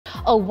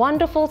a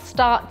wonderful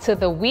start to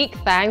the week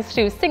thanks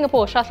to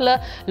Singapore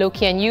shuttler Loh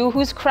Kean Yew,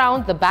 who's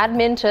crowned the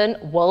badminton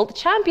world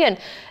champion.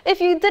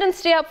 If you didn't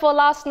stay up for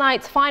last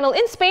night's final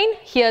in Spain,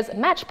 here's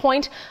match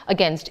point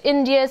against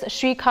India's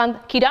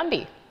Srikanth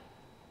Kidambi.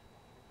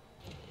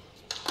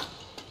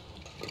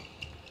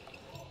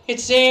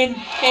 It's in,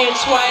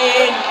 it's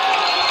way in,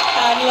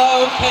 and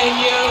Loh Kean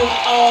Yew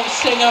of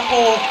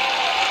Singapore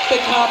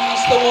becomes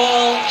the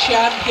world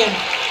champion.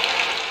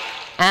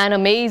 An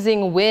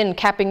amazing win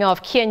capping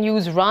off Kean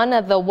Yew's run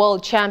at the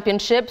World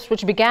Championships,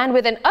 which began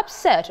with an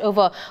upset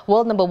over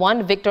world number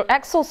 1 Victor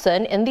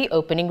Axelsen in the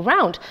opening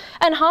round.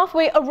 And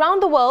halfway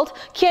around the world,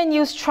 Kean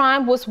Yew's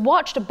triumph was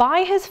watched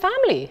by his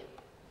family.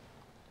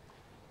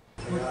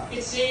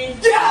 It's in.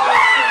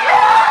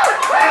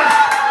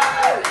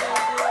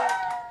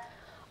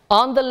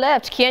 On the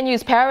left, Kean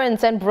Yew's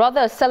parents and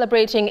brother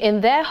celebrating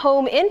in their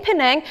home in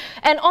Penang,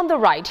 and on the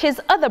right,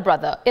 his other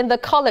brother in the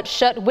collared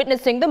shirt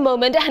witnessing the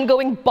moment and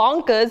going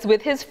bonkers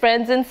with his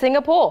friends in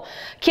Singapore.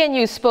 Kean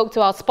Yew spoke to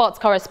our sports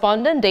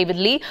correspondent David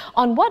Lee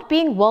on what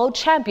being world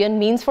champion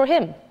means for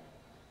him.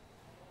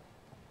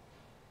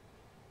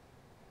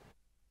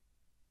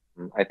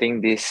 I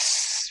think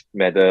this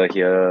medal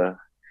here,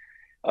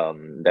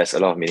 there's a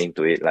lot of meaning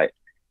to it. Like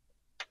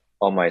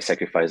all my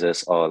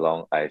sacrifices all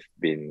along, I've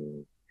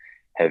been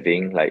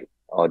having, like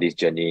all this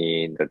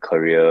journey, the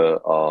career,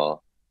 or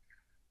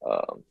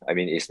I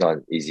mean, it's not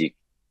easy.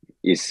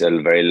 It's a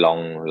very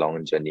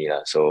long journey.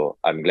 So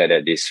I'm glad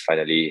that this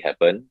finally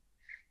happened.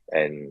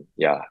 And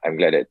yeah, I'm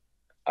glad that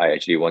I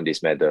actually won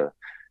this medal.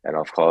 And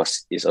of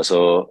course, it's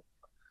also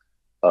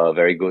a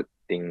very good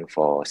thing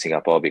for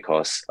Singapore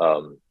because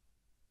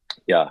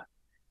yeah,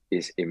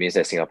 it means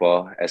that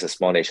Singapore, as a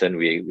small nation,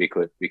 we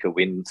could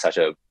win such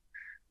a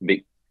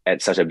big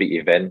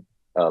event,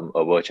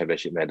 a world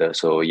championship medal.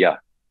 So yeah,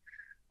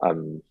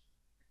 I'm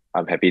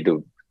happy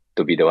to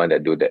be the one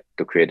that do that,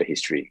 to create the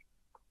history.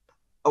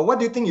 What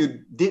do you think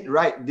you did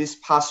right this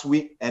past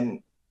week,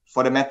 and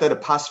for the matter, the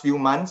past few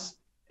months?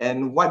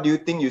 And what do you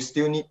think you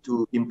still need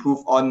to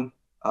improve on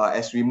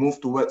as we move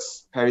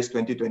towards Paris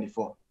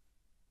 2024?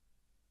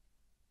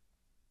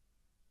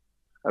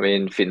 I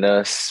mean,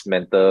 fitness,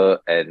 mental,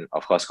 and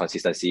of course,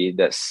 consistency.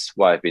 That's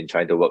what I've been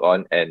trying to work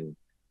on, and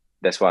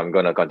that's what I'm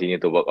going to continue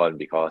to work on,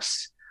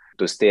 because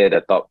to stay at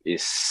the top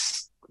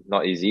is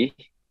not easy.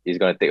 It's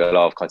going to take a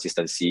lot of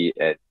consistency,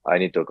 and I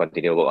need to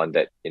continue to work on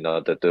that in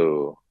order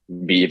to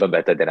be even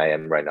better than I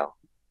am right now.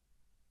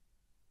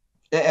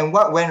 And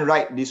what went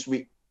right this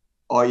week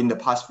or in the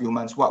past few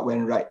months? What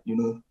went right,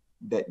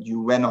 that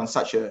you went on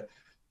such a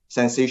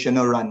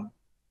sensational run?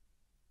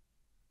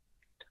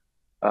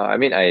 I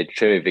mean, I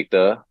trained with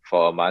Victor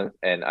for a month,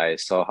 and I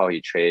saw how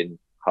he trained,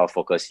 how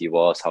focused he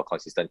was, how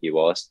consistent he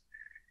was.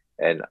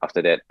 And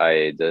after that,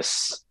 I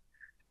just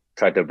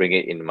tried to bring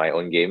it in my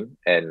own game.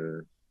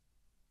 And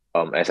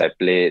as I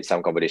played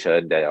some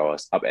competition that I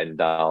was up and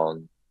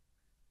down,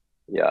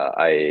 yeah,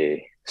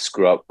 I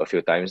screw up a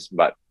few times,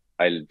 but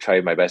I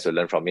try my best to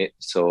learn from it.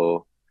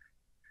 So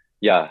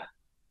yeah,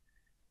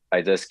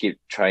 I just keep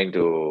trying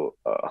to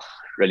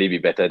really be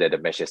better than the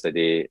match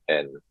yesterday,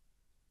 and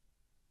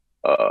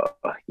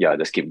yeah,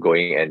 just keep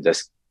going and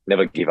just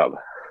never give up.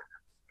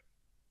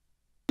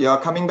 You're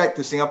coming back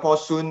to Singapore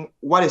soon.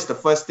 What is the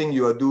first thing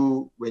you will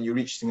do when you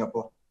reach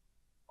Singapore,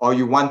 or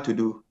you want to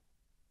do?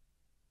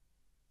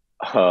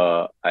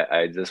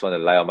 I just want to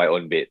lie on my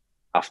own bed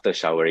after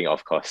showering,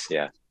 of course.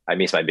 Yeah, I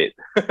miss my bed.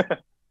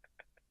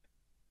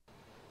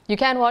 You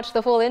can watch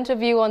the full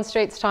interview on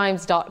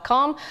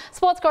straitstimes.com.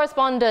 Sports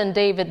correspondent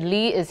David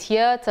Lee is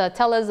here to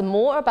tell us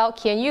more about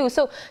Kean Yew.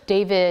 So,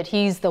 David,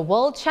 he's the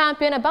world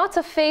champion about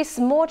to face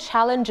more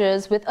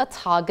challenges with a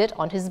target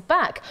on his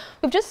back.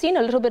 We've just seen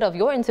a little bit of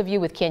your interview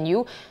with Kean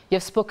Yew.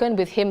 You've spoken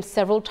with him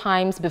several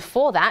times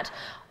before that.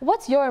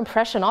 What's your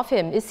impression of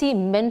him? Is he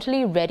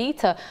mentally ready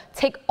to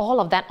take all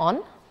of that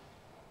on?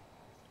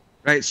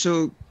 Right,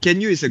 so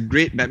Kean Yew is a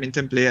great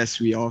badminton player, as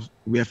we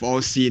have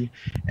all seen,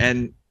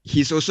 and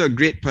he's also a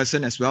great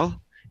person as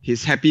well.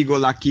 He's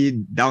happy-go-lucky,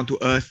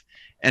 down-to-earth,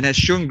 and has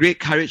shown great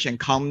courage and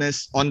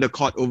calmness on the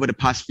court over the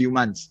past few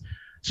months.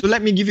 So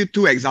let me give you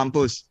 2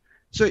 examples.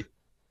 So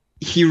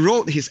he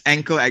rolled his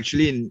ankle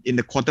actually in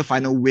the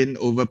quarterfinal win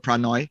over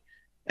Pranoy,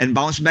 and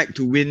bounced back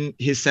to win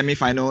his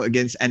semi-final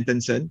against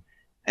Antonsen.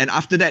 And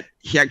after that,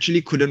 he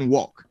actually couldn't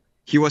walk.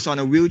 He was on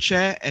a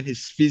wheelchair, and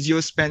his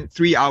physio spent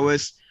 3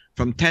 hours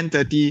from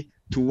 10:30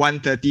 to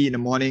 1:30 in the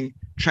morning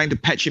trying to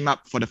patch him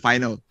up for the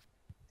final.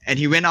 And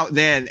he went out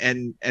there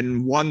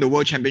and won the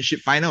World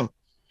Championship final.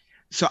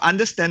 So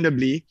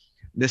understandably,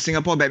 the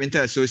Singapore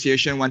Badminton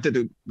Association wanted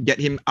to get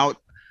him out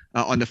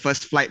on the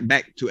first flight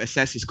back to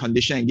assess his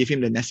condition and give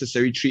him the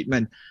necessary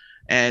treatment,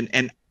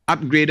 and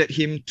upgraded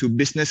him to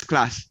business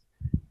class.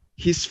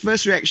 His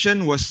first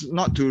reaction was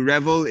not to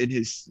revel in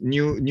his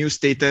new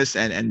status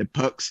and the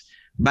perks,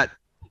 but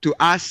to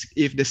ask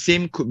if the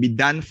same could be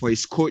done for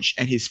his coach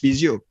and his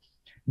physio.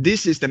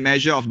 This is the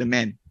measure of the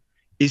man.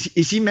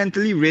 Is he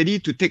mentally ready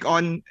to take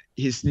on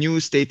his new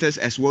status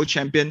as world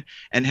champion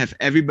and have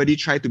everybody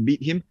try to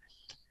beat him?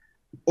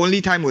 Only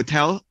time will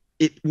tell.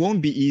 it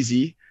won't be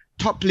easy.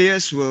 Top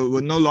players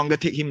will no longer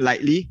take him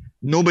lightly.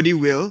 Nobody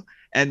will.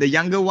 And the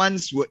younger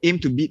ones will aim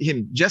to beat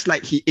him, just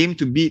like he aimed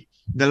to beat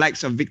the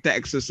likes of Victor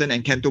Axelsen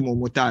and Kento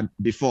Momota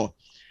before.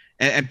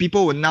 And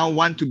people will now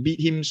want to beat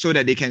him so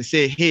that they can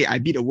say, hey, I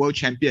beat a world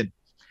champion.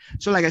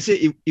 So like I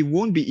said, it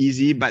won't be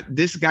easy, but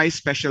this guy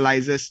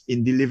specializes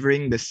in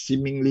delivering the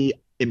seemingly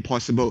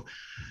impossible.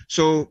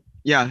 So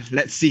yeah,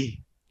 let's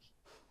see.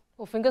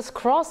 Well, fingers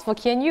crossed for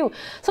Kean Yew.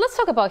 So let's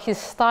talk about his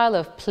style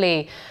of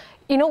play.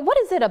 You know, what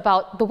is it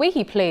about the way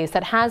he plays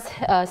that has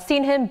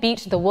seen him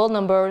beat the world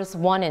numbers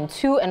 1 and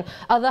 2 and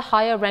other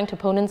higher ranked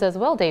opponents as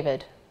well,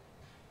 David?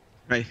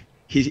 Right.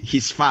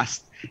 He's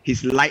fast.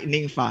 He's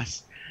lightning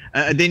fast.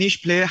 A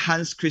Danish player,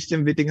 Hans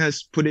Christian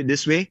Wittinghurst, put it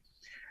this way.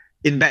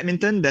 In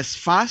badminton, there's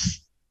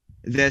fast,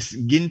 there's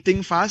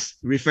Ginting fast,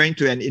 referring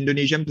to an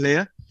Indonesian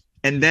player,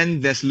 and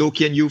then there's Loh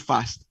Kean Yew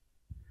fast.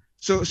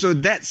 So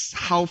that's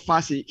how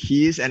fast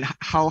he is and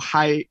how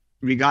high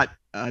regard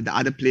the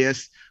other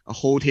players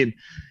hold him.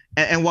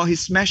 And while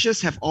his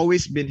smashes have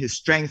always been his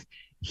strength,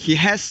 he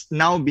has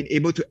now been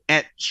able to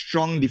add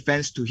strong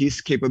defense to his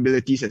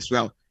capabilities as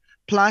well.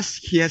 Plus,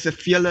 he has a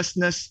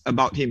fearlessness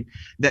about him,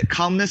 that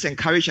calmness and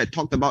courage I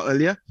talked about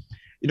earlier.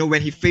 You know,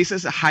 when he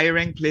faces a higher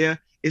ranked player,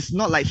 it's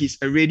not like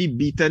he's already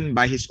beaten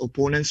by his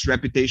opponent's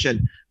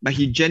reputation, but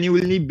he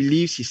genuinely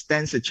believes he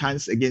stands a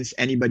chance against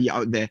anybody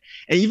out there.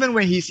 And even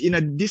when he's in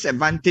a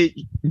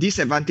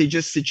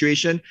disadvantageous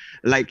situation,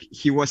 like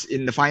he was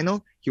in the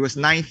final, he was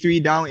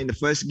 9-3 down in the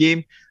first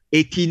game,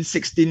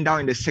 18-16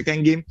 down in the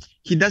second game,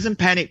 he doesn't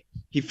panic.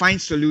 He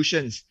finds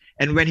solutions.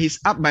 And when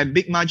he's up by a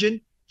big margin,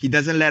 he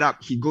doesn't let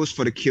up. He goes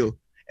for the kill.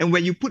 And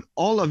when you put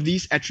all of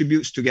these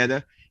attributes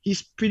together,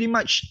 he's pretty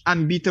much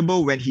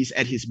unbeatable when he's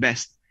at his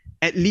best,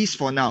 at least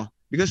for now,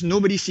 because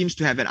nobody seems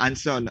to have an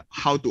answer on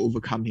how to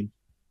overcome him.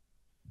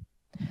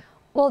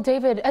 Well,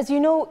 David, as you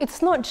know,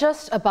 it's not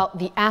just about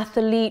the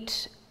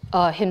athlete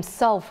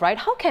himself, right?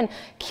 How can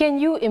Kean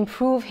Yew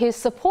improve his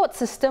support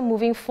system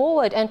moving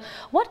forward? And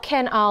what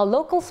can our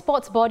local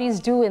sports bodies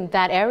do in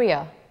that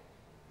area?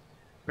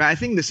 Right, I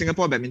think the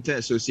Singapore Badminton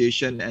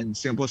Association and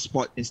Singapore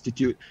Sport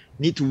Institute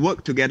need to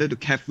work together to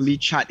carefully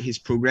chart his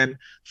program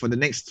for the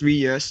next 3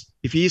 years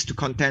if he is to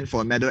contend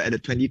for a medal at the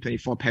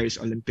 2024 Paris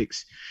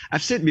Olympics.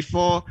 I've said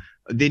before,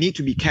 they need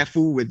to be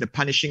careful with the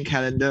punishing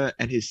calendar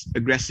and his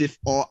aggressive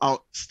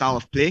all-out style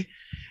of play.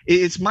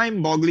 It's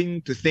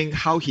mind-boggling to think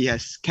how he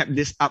has kept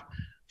this up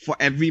for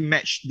every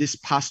match this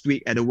past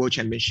week at the World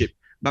Championship.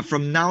 But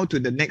from now to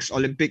the next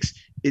Olympics,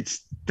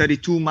 it's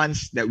 32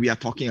 months that we are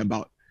talking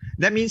about.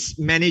 That means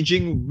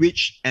managing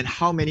which and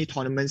how many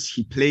tournaments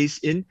he plays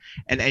in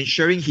and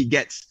ensuring he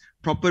gets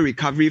proper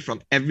recovery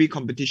from every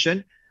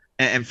competition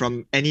and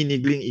from any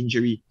niggling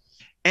injury.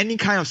 Any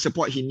kind of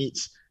support he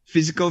needs,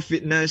 physical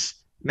fitness,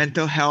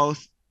 mental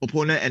health,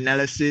 opponent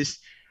analysis,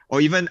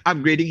 or even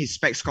upgrading his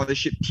spec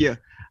scholarship tier,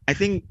 I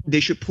think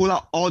they should pull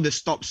out all the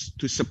stops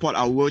to support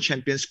our world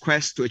champions'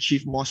 quest to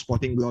achieve more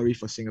sporting glory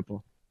for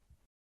Singapore.